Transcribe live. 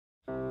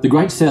The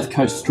Great South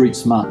Coast Street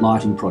Smart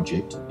Lighting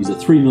Project is a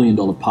 $3 million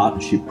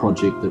partnership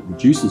project that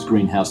reduces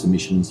greenhouse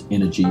emissions,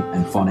 energy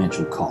and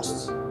financial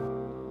costs.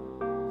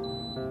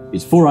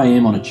 It's 4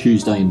 a.m. on a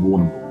Tuesday in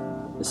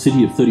Warrnambool, a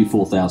city of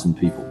 34,000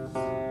 people.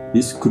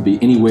 This could be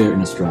anywhere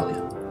in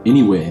Australia,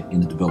 anywhere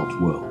in the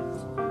developed world.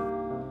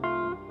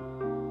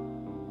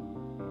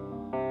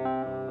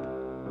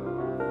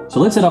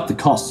 So let's add up the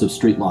costs of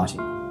street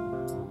lighting.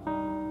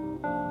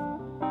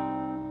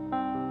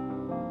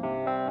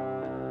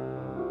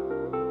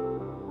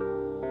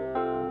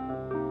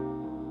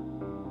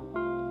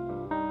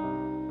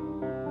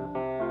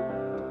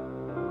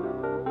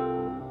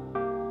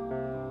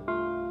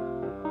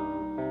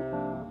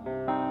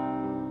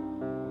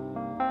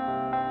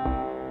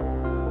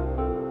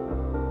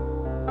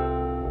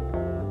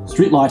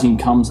 Street lighting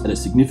comes at a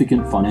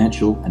significant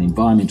financial and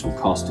environmental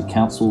cost to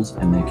councils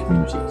and their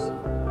communities.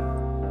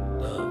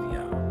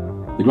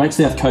 The Great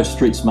South Coast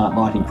Street Smart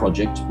Lighting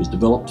Project was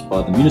developed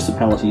by the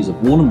municipalities of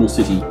Warrnambool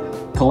City,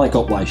 Colac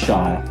Otway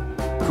Shire,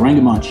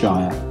 Corangamite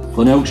Shire,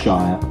 Glenelg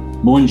Shire,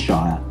 Moyne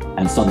Shire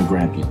and Southern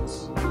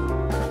Grampians.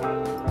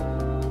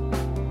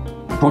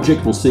 The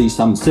project will see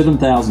some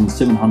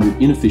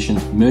 7,700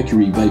 inefficient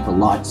mercury vapour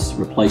lights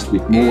replaced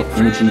with more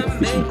energy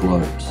efficient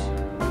globes.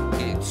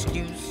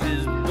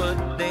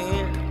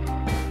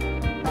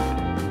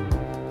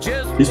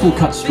 This will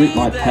cut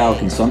streetlight power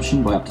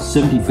consumption by up to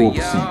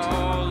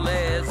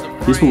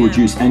 74%. This will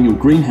reduce annual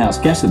greenhouse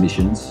gas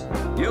emissions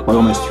by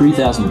almost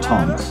 3,000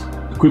 tonnes,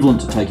 equivalent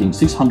to taking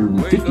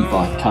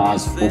 655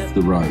 cars off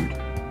the road.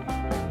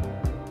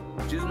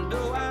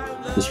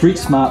 The Street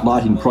Smart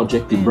Lighting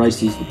Project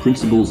embraces the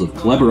principles of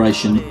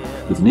collaboration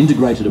with an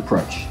integrated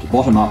approach to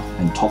bottom-up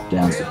and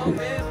top-down support.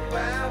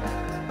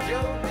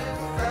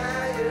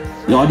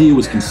 The idea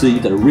was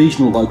conceived at a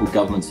regional local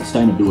government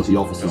sustainability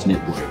officers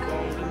network.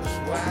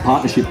 The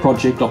partnership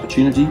project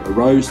opportunity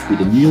arose with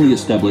the newly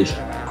established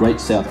Great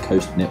South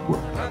Coast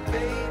Network.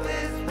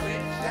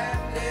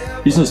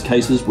 Business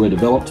cases were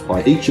developed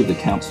by each of the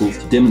councils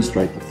to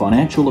demonstrate the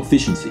financial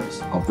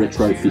efficiencies of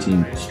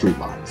retrofitting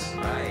streetlights.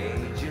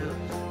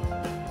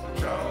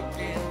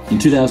 In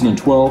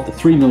 2012, the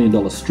 $3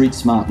 million Street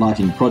Smart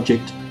Lighting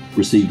Project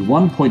received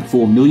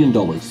 $1.4 million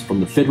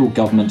from the Federal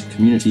Government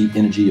Community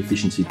Energy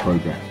Efficiency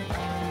Program.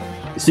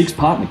 The 6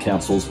 partner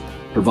councils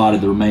provided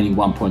the remaining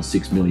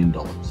 $1.6 million.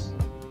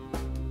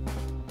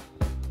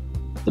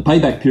 The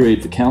payback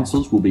period for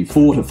councils will be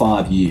 4 to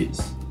 5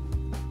 years.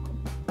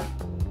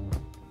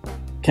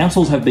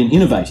 Councils have been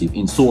innovative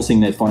in sourcing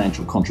their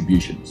financial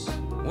contributions.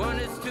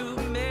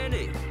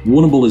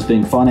 Warrnambool is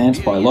being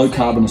financed by Low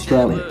Carbon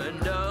Australia,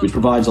 which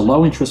provides a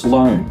low interest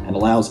loan and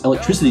allows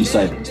electricity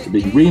savings to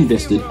be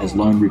reinvested as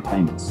loan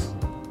repayments.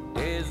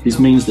 This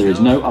means there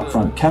is no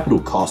upfront capital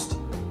cost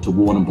to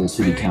Warrnambool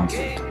City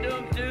Council.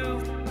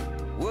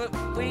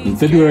 In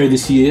February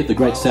this year, the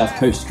Great South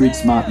Coast Street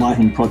Smart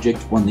Lighting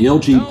Project won the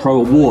LG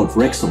Pro Award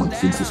for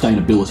Excellence in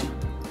Sustainability.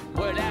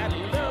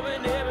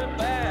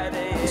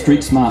 The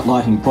Street Smart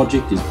Lighting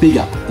Project is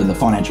bigger than the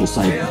financial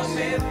savings.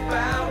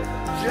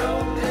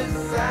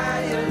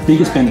 The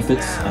biggest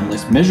benefits and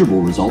less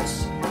measurable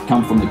results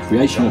come from the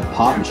creation of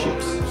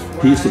partnerships,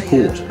 peer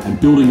support and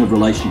building of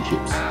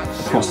relationships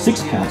across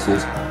 6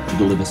 councils to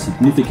deliver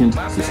significant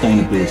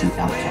sustainability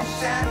outcomes.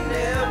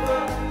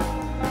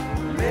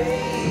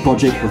 The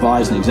project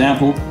provides an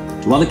example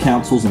to other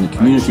councils in the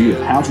community of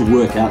how to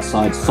work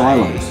outside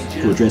silos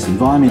to address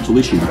environmental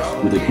issues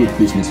with a good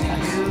business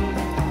case.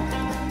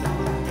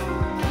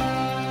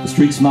 The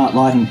Street Smart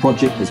Lighting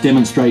Project has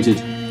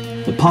demonstrated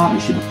the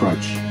partnership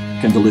approach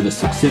can deliver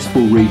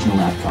successful regional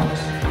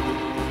outcomes.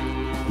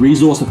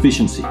 Resource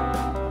efficiency,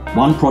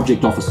 1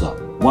 project officer,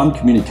 1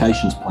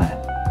 communications plan,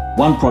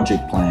 1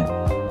 project plan,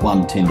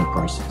 1 tender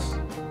process.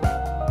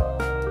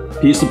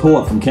 Peer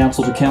support from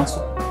council to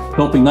council,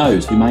 helping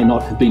those who may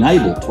not have been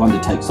able to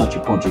undertake such a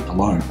project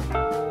alone.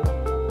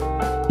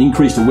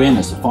 Increased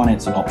awareness of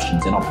financing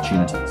options and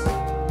opportunities.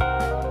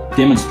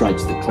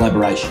 Demonstrates that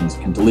collaborations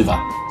can deliver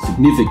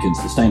significant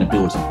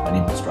sustainability and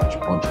infrastructure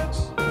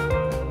projects.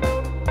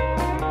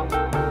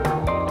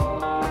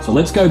 So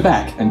let's go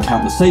back and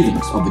count the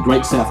savings of the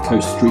Great South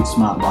Coast Street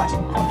Smart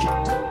Lighting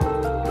Project.